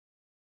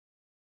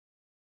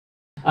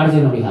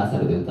RJ のリハーサ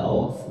ルで歌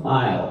おう。ス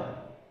マイル。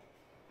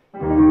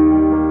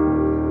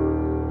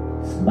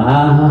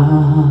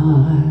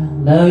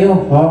Smile, though your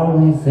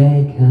heart is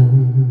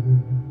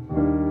aching.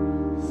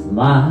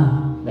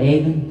 Smile,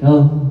 even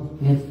though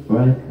it's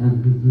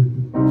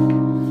broken.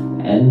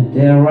 And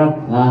there are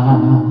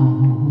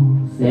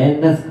clouds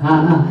in the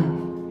sky.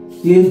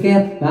 You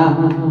get by.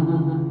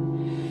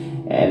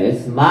 And you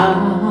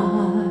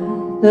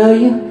smile, though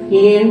you're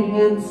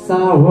feeling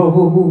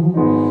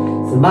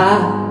sorrow.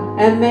 Smile,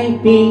 and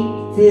maybe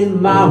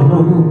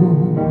tomorrow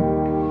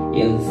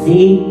you'll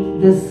see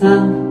the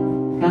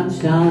sun come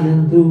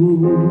shining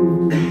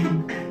through.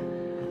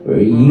 For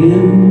you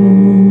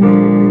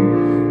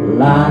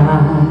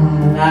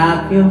light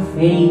up your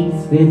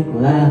face with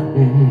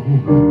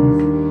gladness,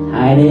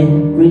 hide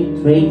every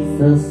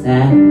trace of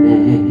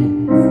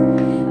sadness.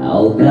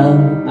 Although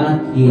a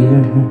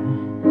tear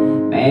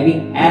may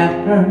be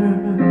ever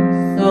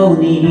so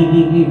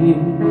near,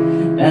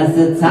 that's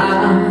the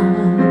time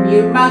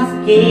you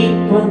must keep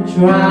on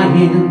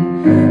trying.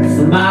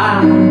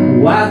 Smile,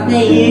 what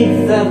the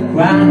use of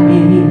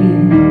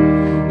crying?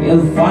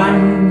 You'll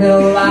find that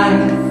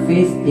life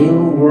is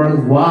still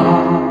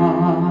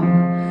worthwhile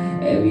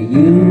if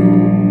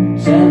you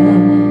just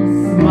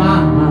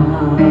smile.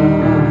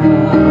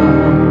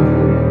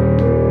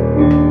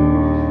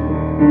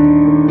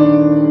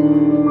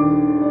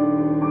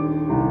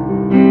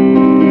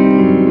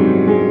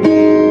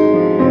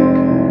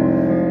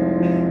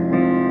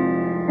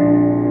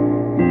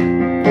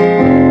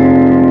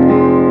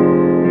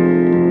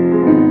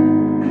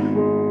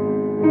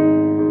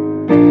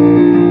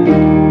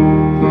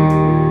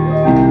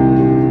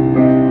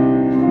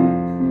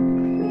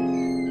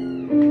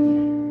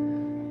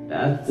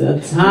 That's the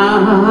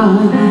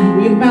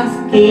time you must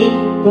keep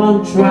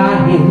on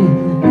trying.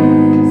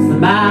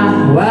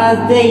 Smile,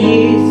 what's the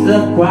use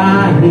of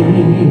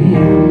crying?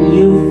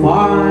 You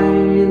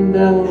find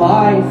that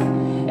life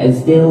is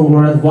still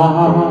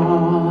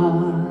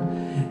worthwhile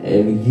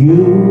if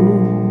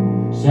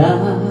you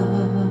just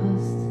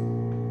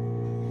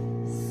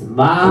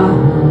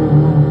smile.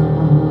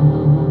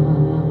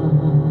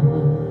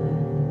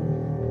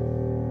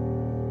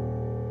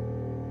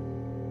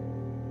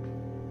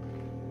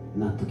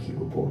 Nat King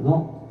Cole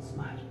のス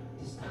マイル。